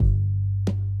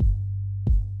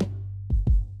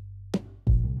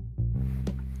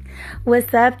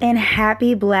What's up, and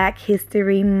happy Black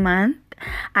History Month.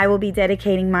 I will be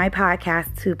dedicating my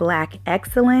podcast to Black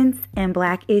excellence and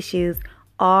Black issues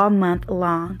all month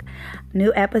long.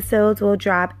 New episodes will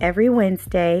drop every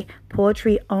Wednesday.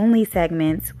 Poetry-only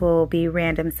segments will be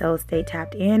random, so stay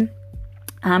tapped in.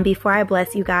 Before I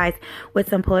bless you guys with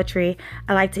some poetry,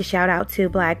 I like to shout out to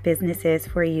Black businesses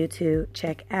for you to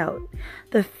check out.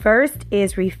 The first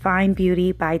is Refined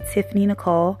Beauty by Tiffany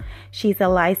Nicole. She's a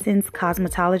licensed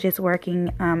cosmetologist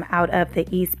working out of the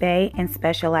East Bay and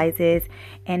specializes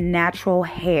in natural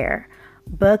hair.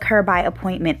 Book her by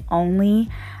appointment only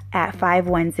at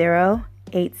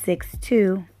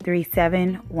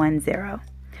 510-862-3710.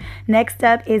 Next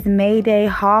up is Mayday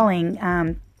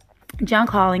Hauling, Junk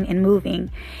Hauling and Moving.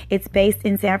 It's based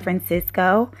in San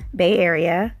Francisco Bay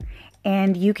Area,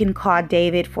 and you can call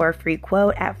David for a free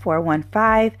quote at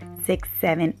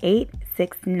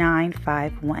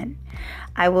 415-678-6951.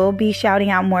 I will be shouting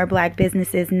out more Black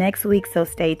businesses next week, so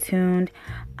stay tuned.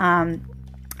 And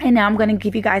now I'm going to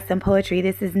give you guys some poetry.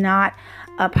 This is not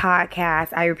a podcast.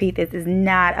 I repeat, this is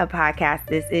not a podcast.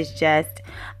 This is just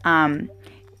kind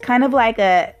of like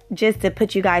just to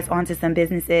put you guys onto some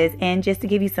businesses and just to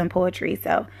give you some poetry.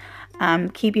 So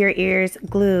keep your ears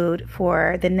glued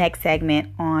for the next segment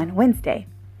on Wednesday.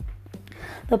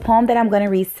 The poem that I'm going to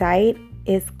recite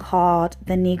is called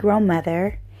The Negro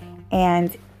Mother,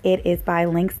 and it is by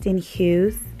Langston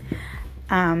Hughes.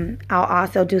 I'll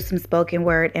also do some spoken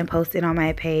word and post it on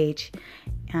my page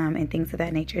and things of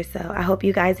that nature. So I hope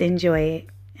you guys enjoy it,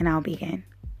 and I'll begin.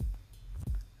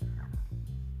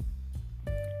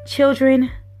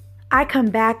 Children, I come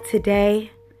back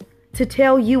today to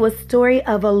tell you a story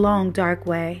of a long, dark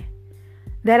way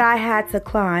that I had to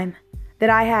climb, that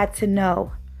I had to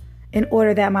know in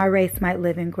order that my race might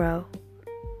live and grow.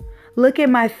 Look at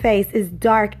my face, as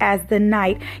dark as the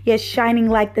night, yet shining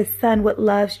like the sun with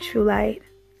love's true light.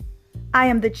 I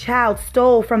am the child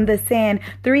stole from the sand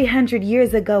 300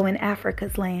 years ago in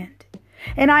Africa's land.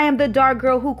 And I am the dark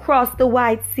girl who crossed the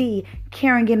wide sea,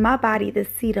 carrying in my body the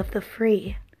seed of the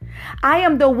free. I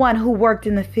am the one who worked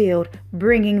in the field,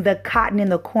 bringing the cotton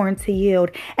and the corn to yield.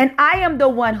 And I am the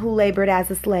one who labored as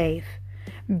a slave,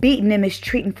 beaten and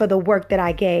mistreated for the work that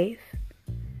I gave.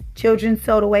 Children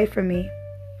sold away from me.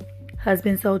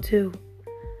 Husbands sold too.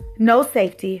 No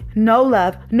safety, no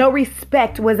love, no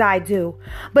respect was I due.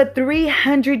 But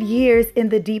 300 years in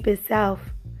the deepest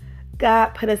South,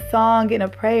 God put a song and a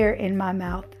prayer in my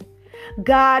mouth.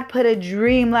 God put a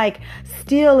dream like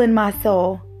steel in my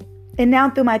soul. And now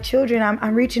through my children,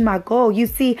 I'm reaching my goal. You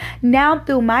see, now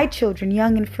through my children,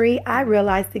 young and free, I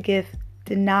realize the gift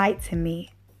denied to me.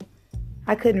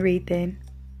 I couldn't read then.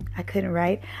 I couldn't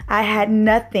write. I had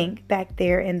nothing back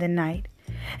there in the night.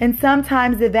 And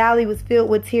sometimes the valley was filled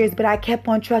with tears, but I kept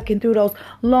on trucking through those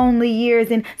lonely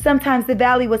years. And sometimes the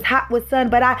valley was hot with sun,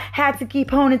 but I had to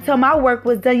keep on until my work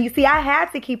was done. You see, I had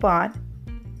to keep on.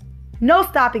 No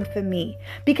stopping for me,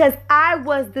 because I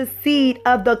was the seed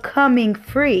of the coming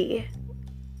free.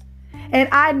 And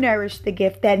I nourished the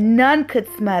gift that none could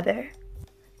smother,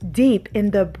 deep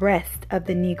in the breast of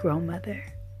the Negro mother.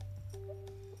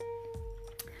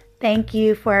 Thank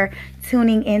you for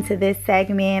tuning into this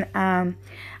segment.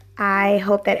 I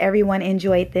hope that everyone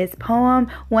enjoyed this poem.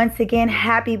 Once again,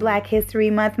 happy Black History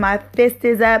Month. My fist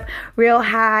is up real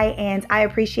high, and I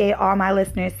appreciate all my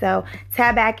listeners. So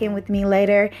tap back in with me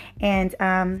later, and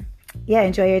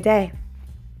enjoy your day.